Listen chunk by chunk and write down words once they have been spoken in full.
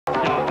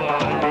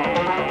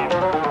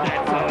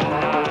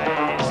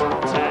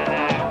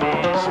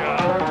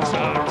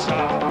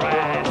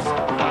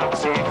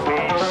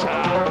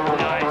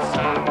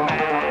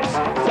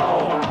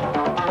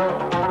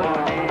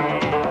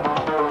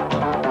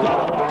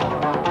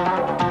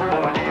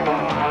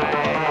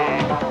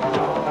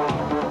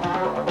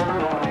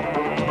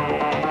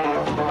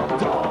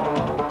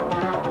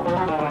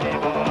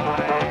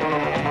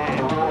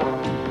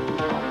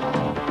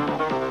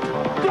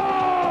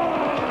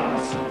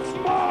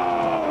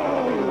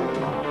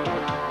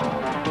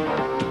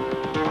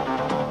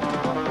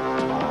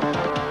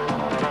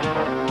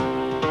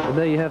And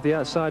there you have the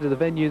outside of the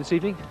venue this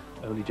evening.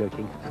 Only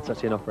joking, it's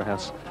actually an opera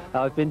house.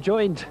 I've been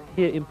joined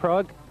here in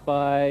Prague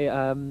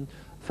by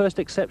first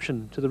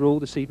exception to the rule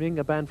this evening,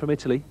 a band from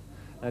Italy.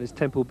 That is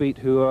Templebeat,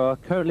 who are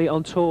currently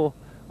on tour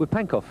with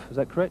Pankov, is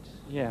that correct?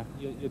 Yeah.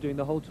 You're doing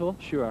the whole tour?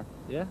 Sure.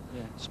 Yeah?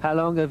 Yeah. So how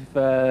long have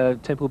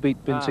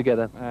Templebeat been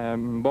together?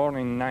 Born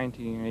in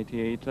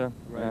 1988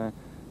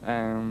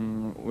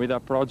 with a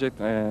project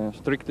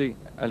strictly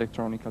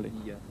electronically.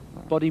 Yeah.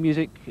 Body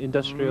music,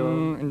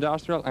 industrial?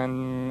 Industrial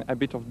and a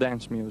bit of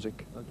dance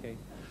music. Okay.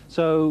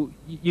 So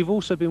you've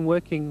also been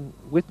working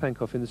with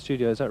Pankov in the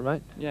studio, is that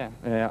right? Yeah.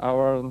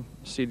 Our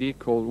CD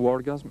called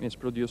Wargasm is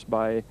produced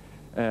by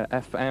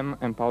FM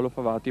and Paolo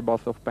Favati,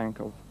 both of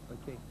Pankov.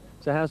 Okay.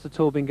 So how's the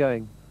tour been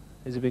going?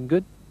 Has it been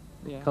good?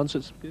 Yeah.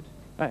 Concerts good?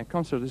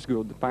 Concert is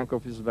good.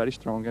 Pankov is very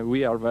strong, and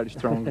we are very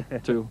strong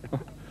too.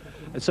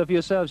 And so for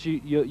yourselves,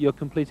 you're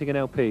completing an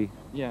LP?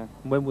 Yeah.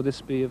 When will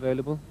this be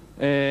available?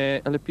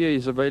 LP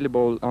is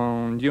available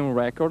on Dune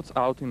Records,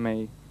 out in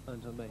May.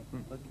 Until May.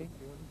 Okay.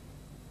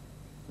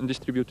 And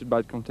distributed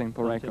by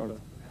Contempo Records.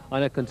 I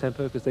know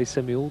Contempo because they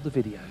send me all the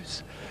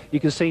videos. You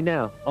can see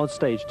now on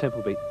stage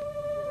Templebeat.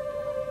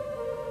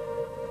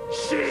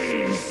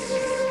 She's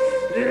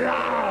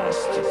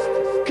lost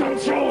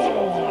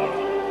control.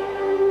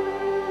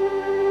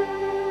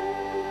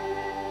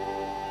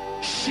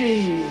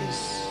 She's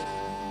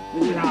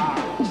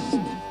lost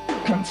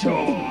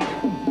control.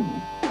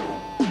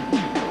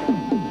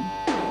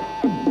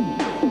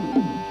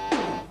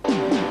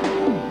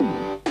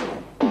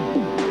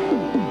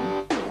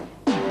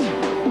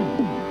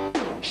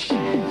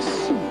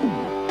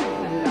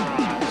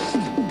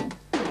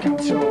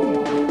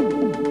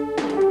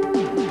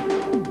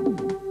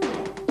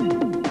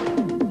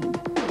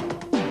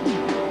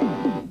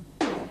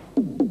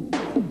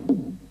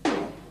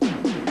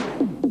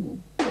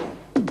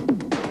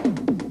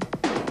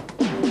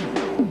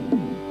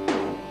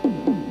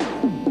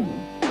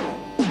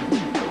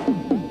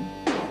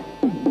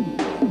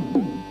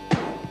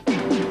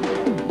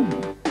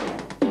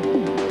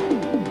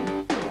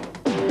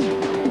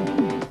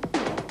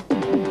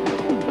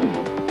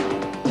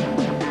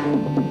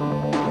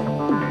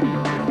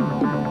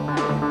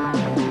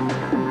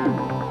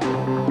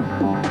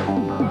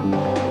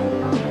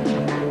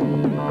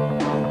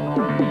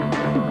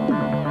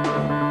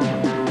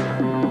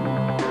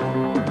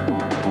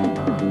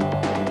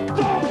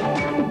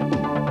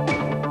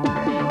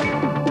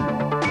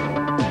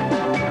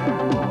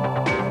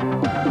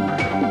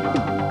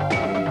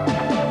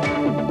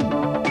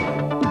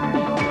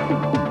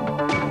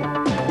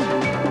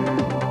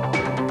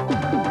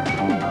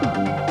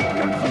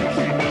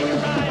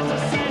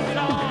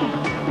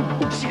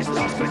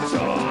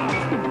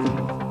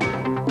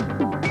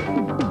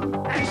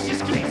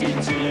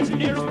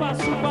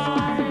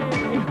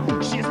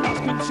 She's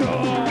lost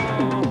control,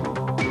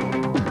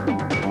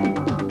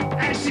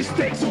 and she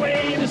takes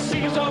away the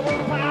seas of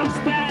her power.